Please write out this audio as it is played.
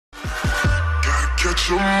get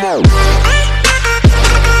your mo.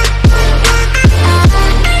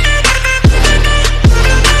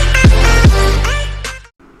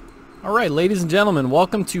 Alright, ladies and gentlemen,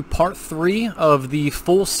 welcome to part 3 of the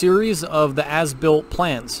full series of the as-built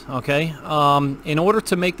plans, okay? In order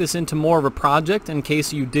to make this into more of a project, in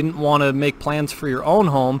case you didn't want to make plans for your own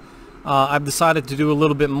home, I've decided to do a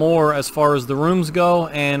little bit more as far as the rooms go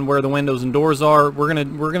and where the windows and doors are. We're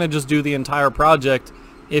gonna just do the entire project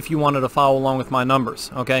if you wanted to follow along with my numbers,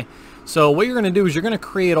 okay? So what you're going to do is you're going to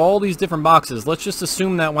create all these different boxes. Let's just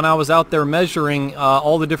assume that when I was out there measuring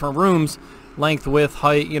all the different rooms, length, width,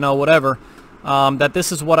 height, you know, whatever, that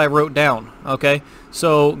this is what I wrote down, okay?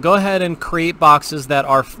 So go ahead and create boxes that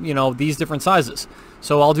are, you know, these different sizes.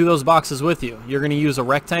 So I'll do those boxes with you. You're going to use a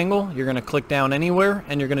rectangle. You're going to click down anywhere,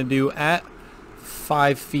 and you're going to do at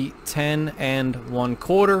 5 feet 10 and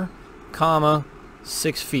 1/4, comma,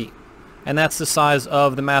 6 feet. And that's the size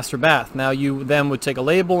of the master bath. Now you then would take a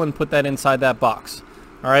label and put that inside that box.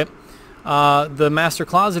 Alright? The master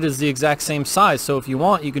closet is the exact same size, so if you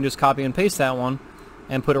want, you can just copy and paste that one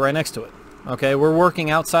and put it right next to it. Okay, we're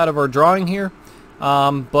working outside of our drawing here,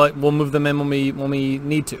 but we'll move them in when we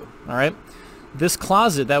need to. Alright? This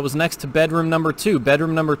closet that was next to bedroom number 2.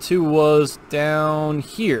 Bedroom number 2 was down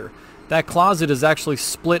here. That closet is actually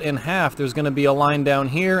split in half. There's going to be a line down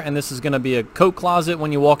here, and this is going to be a coat closet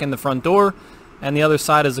when you walk in the front door, and the other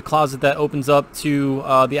side is a closet that opens up to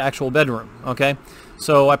the actual bedroom. Okay,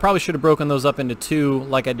 so I probably should have broken those up into 2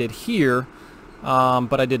 like I did here,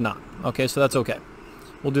 but I did not. Okay, so that's okay.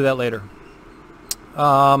 We'll do that later.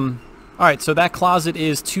 Alright, so that closet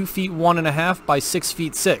is 2 feet 1.5 by 6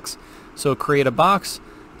 feet 6. So create a box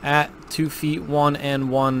at 2 feet 1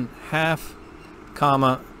 1/2,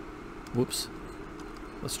 comma, whoops,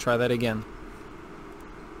 let's try that again.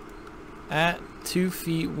 At 2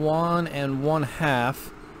 feet 1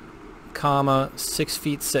 1/2, comma, 6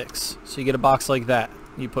 feet 6. So you get a box like that.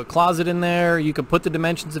 You put closet in there. You can put the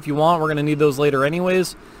dimensions if you want. We're going to need those later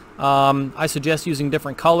anyways. I suggest using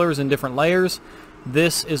different colors and different layers.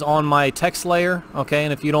 This is on my text layer, okay?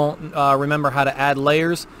 And if you don't remember how to add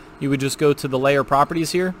layers, you would just go to the layer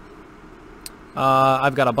properties here.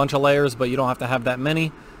 I've got a bunch of layers, but you don't have to have that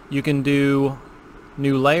many. You can do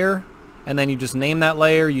new layer, and then you just name that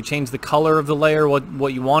layer. You change the color of the layer,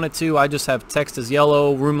 what you want it to. I just have text as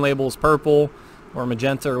yellow, room labels purple or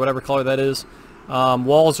magenta or whatever color that is.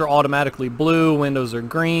 Walls are automatically blue, windows are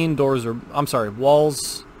green, doors are, I'm sorry,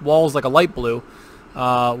 walls like a light blue,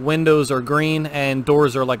 windows are green, and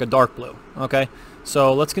doors are like a dark blue. Okay,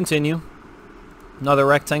 so let's continue. Another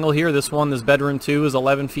rectangle here. This bedroom 2 is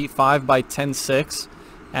 11 feet 5 by 10.6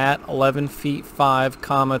 at 11 feet 5,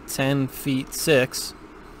 comma, 10 feet 6.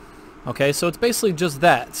 Okay, so it's basically just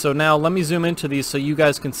that. So now let me zoom into these so you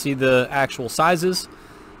guys can see the actual sizes.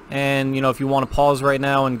 And, you know, if you want to pause right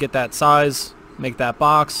now and get that size, make that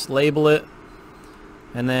box, label it.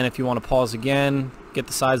 And then if you want to pause again, get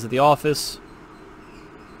the size of the office.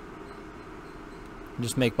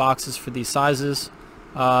 Just make boxes for these sizes.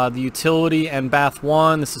 The utility and bath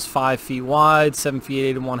 1, this is 5 feet wide, 7 feet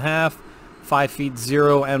 8 1/2, 5 feet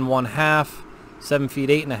 0 1/2, 7 feet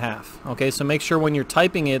 8 1/2. Okay, so make sure when you're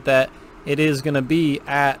typing it that it is going to be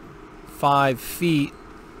at 5 feet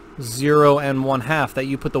 0 1/2, that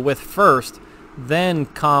you put the width first, then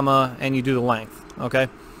comma, and you do the length. Okay,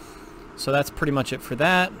 so that's pretty much it for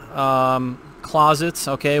that. Closets,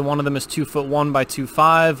 okay, one of them is 2 foot 1 by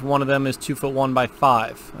 2.5, one of them is 2 foot 1 by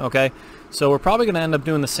 5. Okay, so we're probably going to end up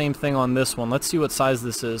doing the same thing on this one. Let's see what size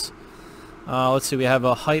this is. Let's see, we have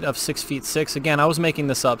a height of 6 feet 6. Again, I was making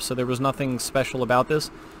this up, so there was nothing special about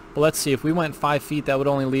this. But let's see, if we went 5 feet, that would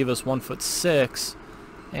only leave us 1 foot 6.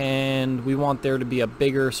 And we want there to be a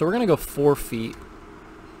bigger, so we're going to go 4 feet.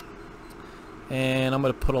 And I'm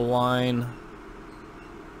going to put a line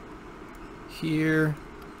here.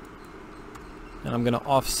 And I'm going to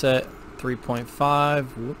offset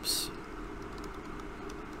 3.5. Whoops.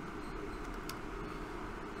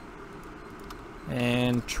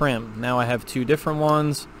 And trim. Now I have 2 different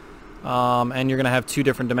ones, and you're going to have 2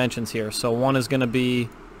 different dimensions here. So one is going to be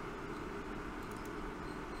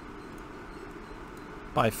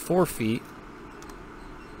by 4 feet,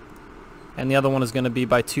 and the other one is going to be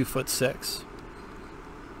by 2 foot 6.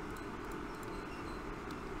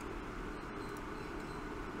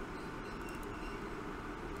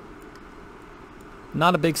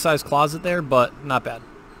 Not a big size closet there, but not bad.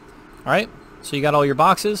 Alright, so you got all your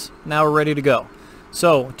boxes. Now we're ready to go.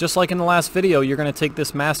 So, just like in the last video, you're going to take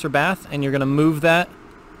this master bath and you're going to move that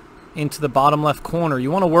into the bottom left corner. You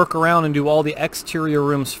want to work around and do all the exterior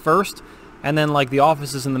rooms first, and then like the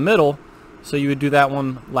office is in the middle, so you would do that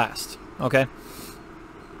one last. Okay?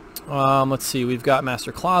 Let's see, we've got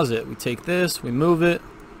master closet. We take this, we move it,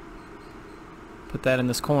 put that in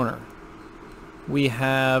this corner. We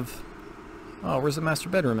have, oh, where's the master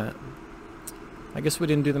bedroom at? I guess we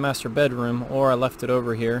didn't do the master bedroom, or I left it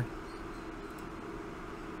over here.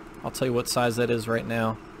 I'll tell you what size that is right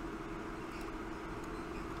now.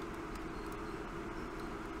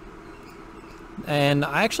 And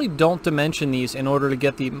I actually don't dimension these in order to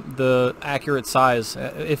get the accurate size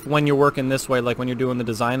if when you're working this way, like when you're doing the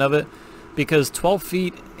design of it, because 12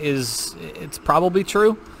 feet is, it's probably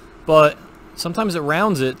true, but sometimes it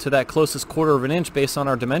rounds it to that closest quarter of an inch based on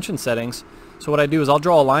our dimension settings. So what I do is I'll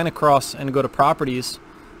draw a line across and go to properties,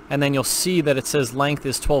 and then you'll see that it says length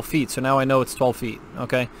is 12 feet, so now I know it's 12 feet,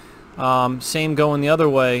 okay? Same going the other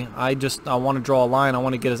way. I want to draw a line. I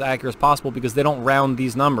want to get as accurate as possible because they don't round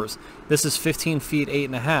these numbers. This is 15 feet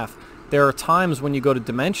 8.5. There are times when you go to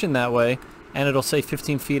dimension that way and it'll say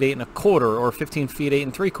 15 feet 8.25 or 15 feet 8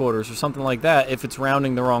 3/4 or something like that if it's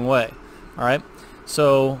rounding the wrong way. Alright,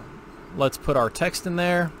 so let's put our text in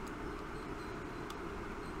there.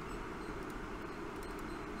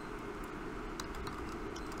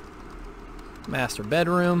 Master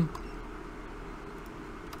bedroom.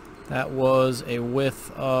 That was a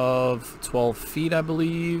width of 12 feet, I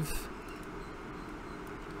believe.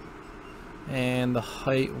 And the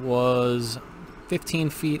height was 15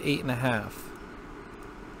 feet 8.5.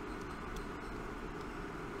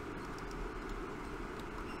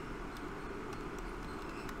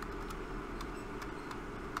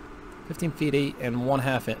 (15 feet 8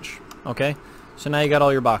 1/2 inch). Okay, so now you got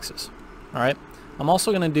all your boxes. All right, I'm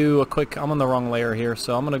also going to do a quick, I'm on the wrong layer here,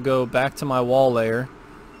 so I'm going to go back to my wall layer,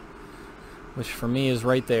 which for me is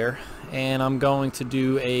right there, and I'm going to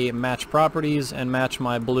do a match properties and match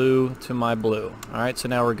my blue to my blue. Alright, so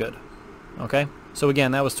now we're good. Okay, so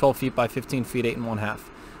again, that was 12 feet by 15 feet 8 1/2.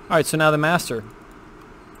 Alright, so now the master.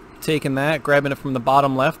 Taking that, grabbing it from the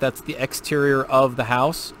bottom left, that's the exterior of the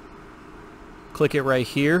house. Click it right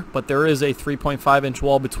here, but there is a 3.5 inch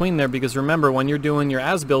wall between there because remember, when you're doing your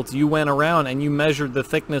as-built, you went around and you measured the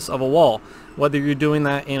thickness of a wall. Whether you're doing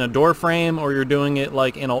that in a door frame or you're doing it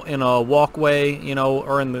like in a walkway, you know,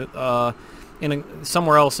 or in the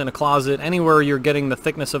somewhere else in a closet, anywhere you're getting the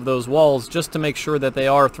thickness of those walls, just to make sure that they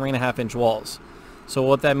are 3.5 inch walls. So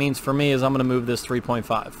what that means for me is I'm going to move this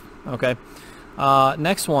 3.5. Okay.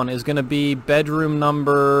 Next one is going to be bedroom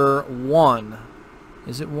number 1.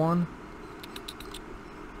 Is it 1?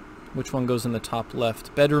 Which one goes in the top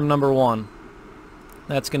left? Bedroom number 1.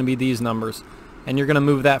 That's going to be these numbers. And you're going to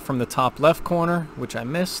move that from the top left corner, which I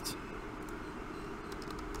missed.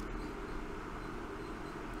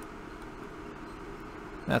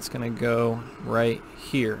 That's going to go right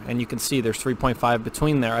here. And you can see there's 3.5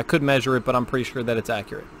 between there. I could measure it, but I'm pretty sure that it's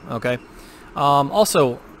accurate. Okay.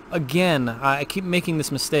 Also, again, I keep making this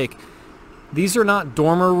mistake. These are not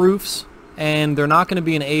dormer roofs, and they're not going to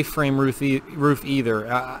be an A-frame roof either.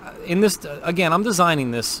 In this, again, I'm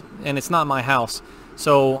designing this, and it's not my house,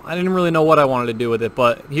 so I didn't really know what I wanted to do with it,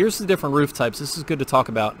 but here's the different roof types. This is good to talk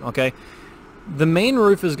about, okay? The main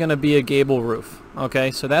roof is going to be a gable roof,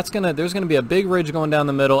 okay? So there's going to be a big ridge going down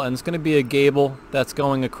the middle, and it's going to be a gable that's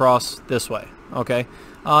going across this way, okay?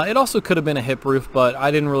 It also could have been a hip roof, but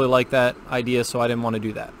I didn't really like that idea, so I didn't want to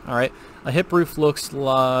do that, all right? A hip roof looks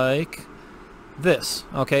like this,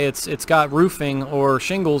 okay? It's got roofing or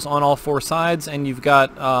shingles on all 4 sides, and you've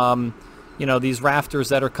got you know, these rafters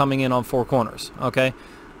that are coming in on 4 corners, okay?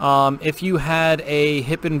 If you had a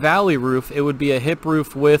hip and valley roof, it would be a hip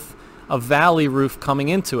roof with a valley roof coming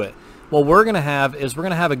into it. What we're going to have is we're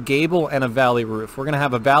going to have a gable and a valley roof. We're going to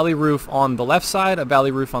have a valley roof on the left side, a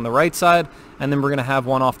valley roof on the right side, and then we're going to have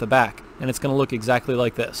one off the back, and it's going to look exactly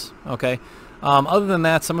like this, okay? Other than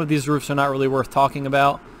that, some of these roofs are not really worth talking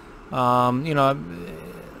about. You know,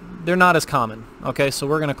 they're not as common. Okay, so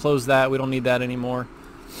we're going to close that. We don't need that anymore.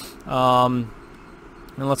 And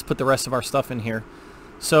let's put the rest of our stuff in here.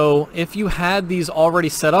 So if you had these already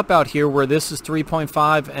set up out here where this is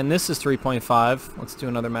 3.5 and this is 3.5, let's do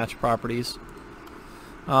another match properties.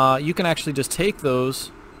 You can actually just take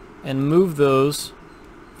those and move those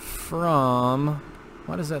from,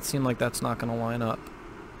 why does that seem like that's not going to line up?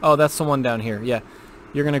 Oh, that's the one down here. Yeah,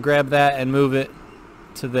 you're going to grab that and move it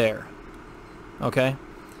to there. Okay,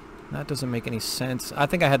 that doesn't make any sense. I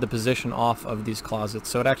think I had the position off of these closets,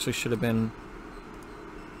 so it actually should have been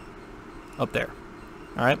up there.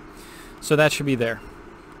 Alright, so that should be there.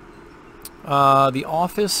 The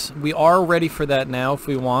office, we are ready for that now. If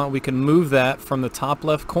we want, we can move that from the top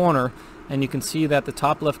left corner, and you can see that the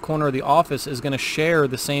top left corner of the office is going to share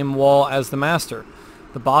the same wall as the master,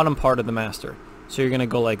 the bottom part of the master. So you're going to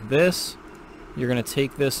go like this, you're going to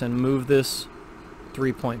take this and move this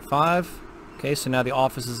 3.5. Okay, so now the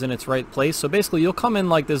office is in its right place. So basically you'll come in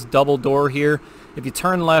like this double door here. If you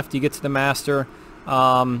turn left, you get to the master.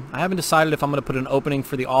 I haven't decided if I'm going to put an opening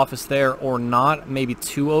for the office there or not. Maybe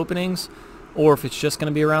 2 openings, or if it's just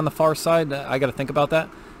going to be around the far side. I got to think about that.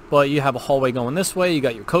 But you have a hallway going this way. You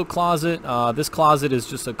got your coat closet. This closet is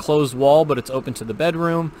just a closed wall, but it's open to the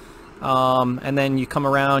bedroom. And then you come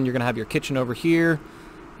around, you're going to have your kitchen over here.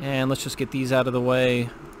 And let's just get these out of the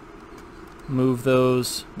way. Move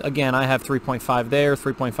those. Again, I have 3.5 there,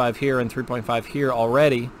 3.5 here, and 3.5 here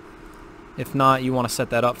already. If not, you want to set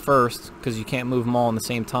that up first, because you can't move them all in the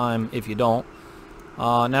same time if you don't.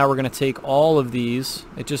 Now we're going to take all of these.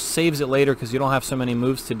 It just saves it later because you don't have so many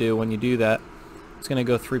moves to do when you do that. It's going to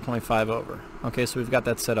go 3.5 over. Okay, so we've got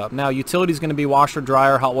that set up. Now, utility is going to be washer,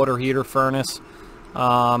 dryer, hot water heater, furnace.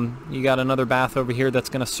 You got another bath over here that's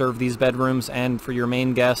going to serve these bedrooms and for your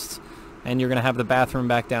main guests. And you're going to have the bathroom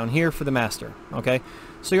back down here for the master. Okay,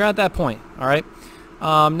 so you're at that point. All right.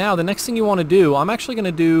 Now, the next thing you want to do, I'm actually going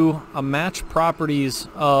to do a match properties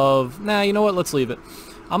of... Nah, you know what? Let's leave it.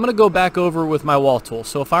 I'm going to go back over with my wall tool.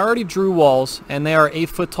 So if I already drew walls, and they are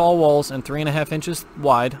 8-foot tall walls and 3.5 inches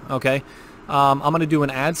wide, okay, I'm going to do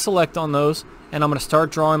an add select on those, and I'm going to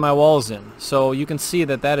start drawing my walls in. So you can see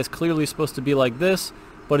that that is clearly supposed to be like this,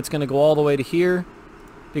 but it's going to go all the way to here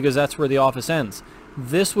because that's where the office ends.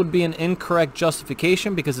 This would be an incorrect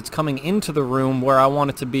justification because it's coming into the room where I want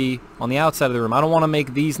it to be on the outside of the room. I don't want to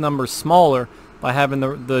make these numbers smaller by having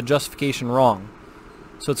the justification wrong.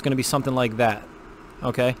 So it's going to be something like that.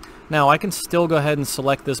 Okay. Now I can still go ahead and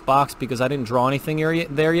select this box because I didn't draw anything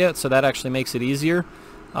there yet, so that actually makes it easier.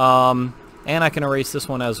 And I can erase this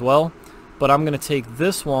one as well. But I'm going to take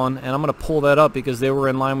this one and I'm going to pull that up because they were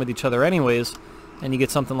in line with each other anyways, and you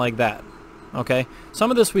get something like that. Okay,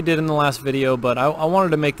 some of this we did in the last video, but I wanted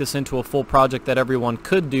to make this into a full project that everyone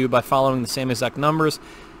could do by following the same exact numbers,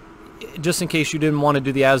 just in case you didn't want to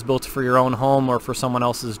do the as-built for your own home or for someone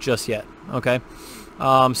else's just yet. Okay,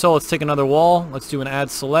 so let's take another wall. Let's do an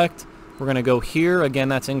add select. We're going to go here. Again,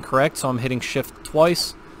 that's incorrect, so I'm hitting shift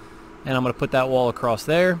twice, and I'm going to put that wall across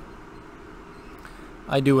there.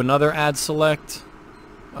 I do another add select.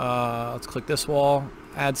 Let's click this wall,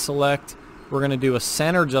 add select. We're going to do a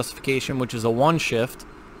center justification, which is a 1 shift.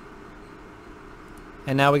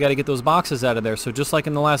 And now we got to get those boxes out of there. So just like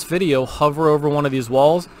in the last video, hover over one of these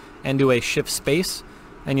walls and do a shift space,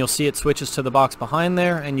 and you'll see it switches to the box behind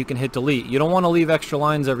there, and you can hit delete. You don't want to leave extra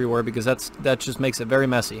lines everywhere because that just makes it very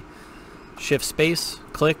messy. Shift space,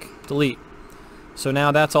 click, delete. So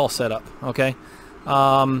now that's all set up. Okay.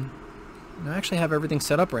 I actually have everything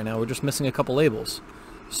set up right now. We're just missing a couple labels.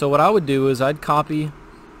 So what I would do is I'd copy.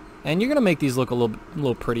 And you're going to make these look a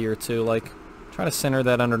little prettier too. Like, try to center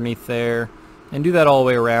that underneath there. And do that all the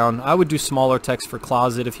way around. I would do smaller text for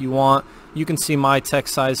closet if you want. You can see my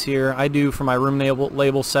text size here. I do for my room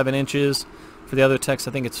label 7 inches. For the other text,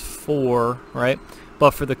 I think it's 4, right?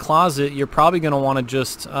 But for the closet, you're probably going to want to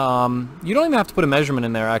just... you don't even have to put a measurement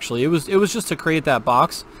in there, actually. It was just to create that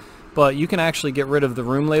box. But you can actually get rid of the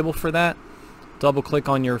room label for that. Double-click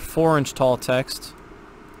on your 4-inch tall text.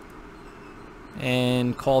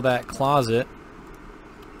 And call that closet.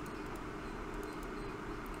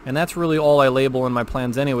 And that's really all I label in my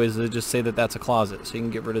plans anyways, is just say that that's a closet. So you can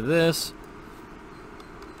get rid of this.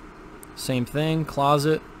 Same thing,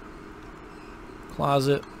 closet,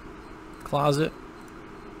 closet, closet.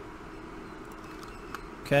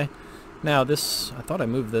 Okay. Now this, I thought I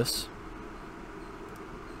moved this.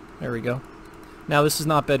 There we go. Now this is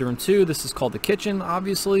not bedroom 2, this is called the kitchen,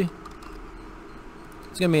 obviously.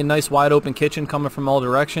 It's going to be a nice wide open kitchen coming from all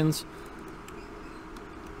directions.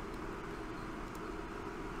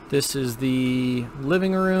 This is the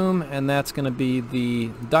living room, and that's going to be the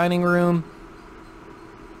dining room.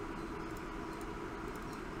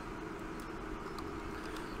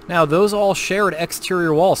 Now those all share an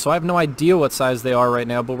exterior wall, so I have no idea what size they are right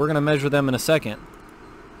now, but we're going to measure them in a second.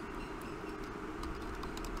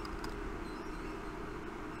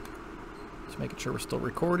 Just making sure we're still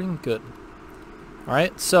recording. Good.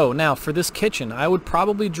 Alright, so now for this kitchen, I would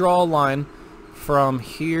probably draw a line from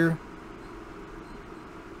here.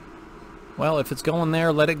 Well, if it's going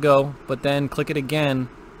there, let it go, but then click it again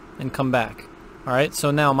and come back. Alright,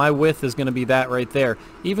 so now my width is going to be that right there.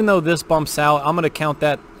 Even though this bumps out, I'm going to count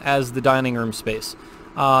that as the dining room space.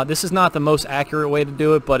 This is not the most accurate way to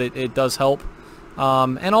do it, but it does help.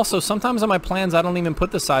 And also, sometimes on my plans, I don't even put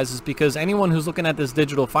the sizes because anyone who's looking at this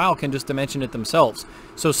digital file can just dimension it themselves.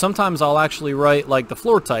 So sometimes I'll actually write like the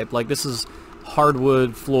floor type, like this is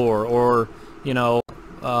hardwood floor, or, you know,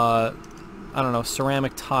 I don't know,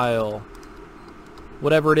 ceramic tile.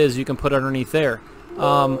 Whatever it is, you can put underneath there.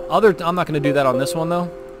 I'm not going to do that on this one though.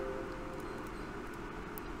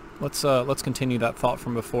 Let's continue that thought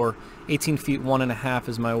from before. 18 feet 1.5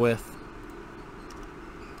 is my width.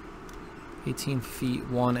 18 feet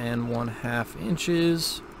 1 1/2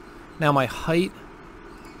 inches. Now my height,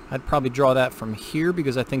 I'd probably draw that from here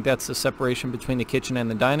because I think that's the separation between the kitchen and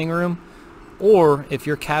the dining room. Or if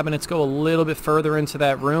your cabinets go a little bit further into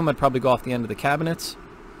that room, I'd probably go off the end of the cabinets.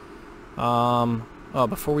 Oh,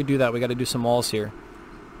 before we do that, we got to do some walls here.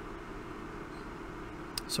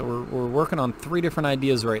 So we're working on 3 different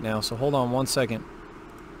ideas right now, so hold on one second.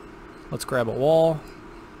 Let's grab a wall.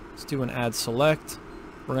 Let's do an add select.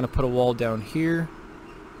 We're going to put a wall down here.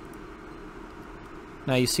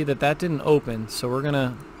 Now you see that didn't open, so we're going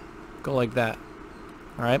to go like that.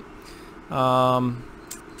 Alright.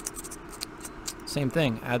 Same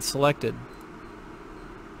thing, add selected.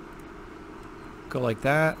 Go like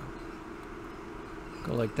that.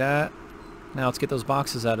 Go like that. Now let's get those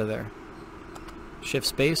boxes out of there. Shift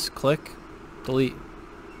space, click, delete.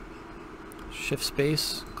 Shift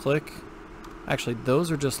space, click. Actually,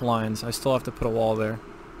 those are just lines. I still have to put a wall there.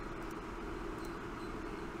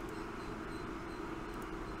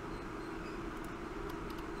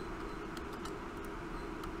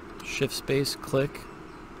 Shift space, click.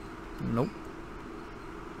 Nope.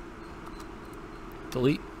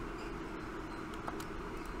 Delete.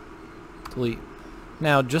 Delete.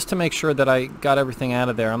 Now, just to make sure that I got everything out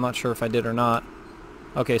of there, I'm not sure if I did or not.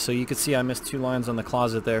 Okay, so you can see I missed 2 lines on the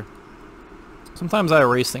closet there. Sometimes I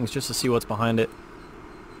erase things just to see what's behind it.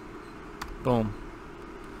 Boom.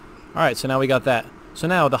 Alright, so now we got that. So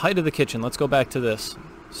now, the height of the kitchen. Let's go back to this.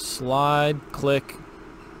 Slide, click.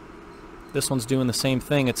 This one's doing the same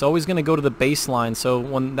thing. It's always going to go to the baseline, so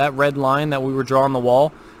when that red line that we were drawing on the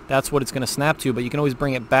wall, that's what it's going to snap to, but you can always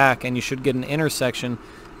bring it back, and you should get an intersection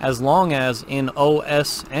as long as in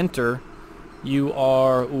OS enter you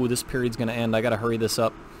are... Ooh, this period's going to end. I got to hurry this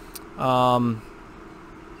up.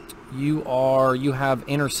 You have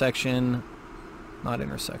intersection... Not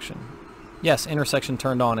intersection. Yes, intersection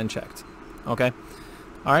turned on and checked. Okay.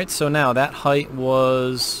 Alright, so now that height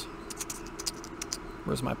was...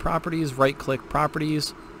 Where's my properties? Right click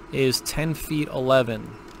properties is 10 feet 11.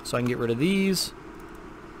 So I can get rid of these.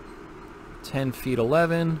 10 feet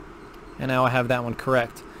 11. And now I have that one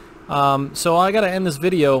correct. So I got to end this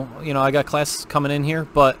video. You know, I got classes coming in here,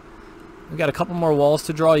 but we got a couple more walls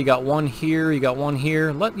to draw. You got one here, you got one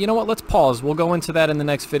here. You know what? Let's pause. We'll go into that in the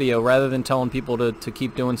next video rather than telling people to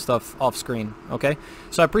keep doing stuff off screen. Okay?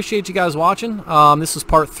 So I appreciate you guys watching. This is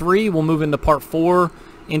part 3. We'll move into part 4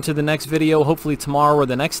 into the next video, hopefully tomorrow or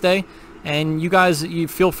the next day. And you guys, you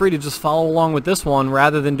feel free to just follow along with this one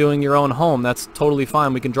rather than doing your own home. That's totally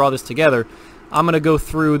fine. We can draw this together. I'm going to go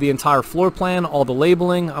through the entire floor plan, all the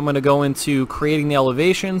labeling. I'm going to go into creating the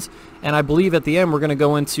elevations, and I believe at the end we're going to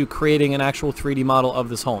go into creating an actual 3D model of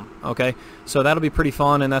this home. Okay, so that'll be pretty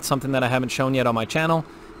fun, and that's something that I haven't shown yet on my channel,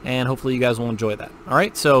 and hopefully you guys will enjoy that.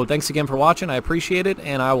 Alright, so thanks again for watching. I appreciate it,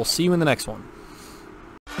 and I will see you in the next one.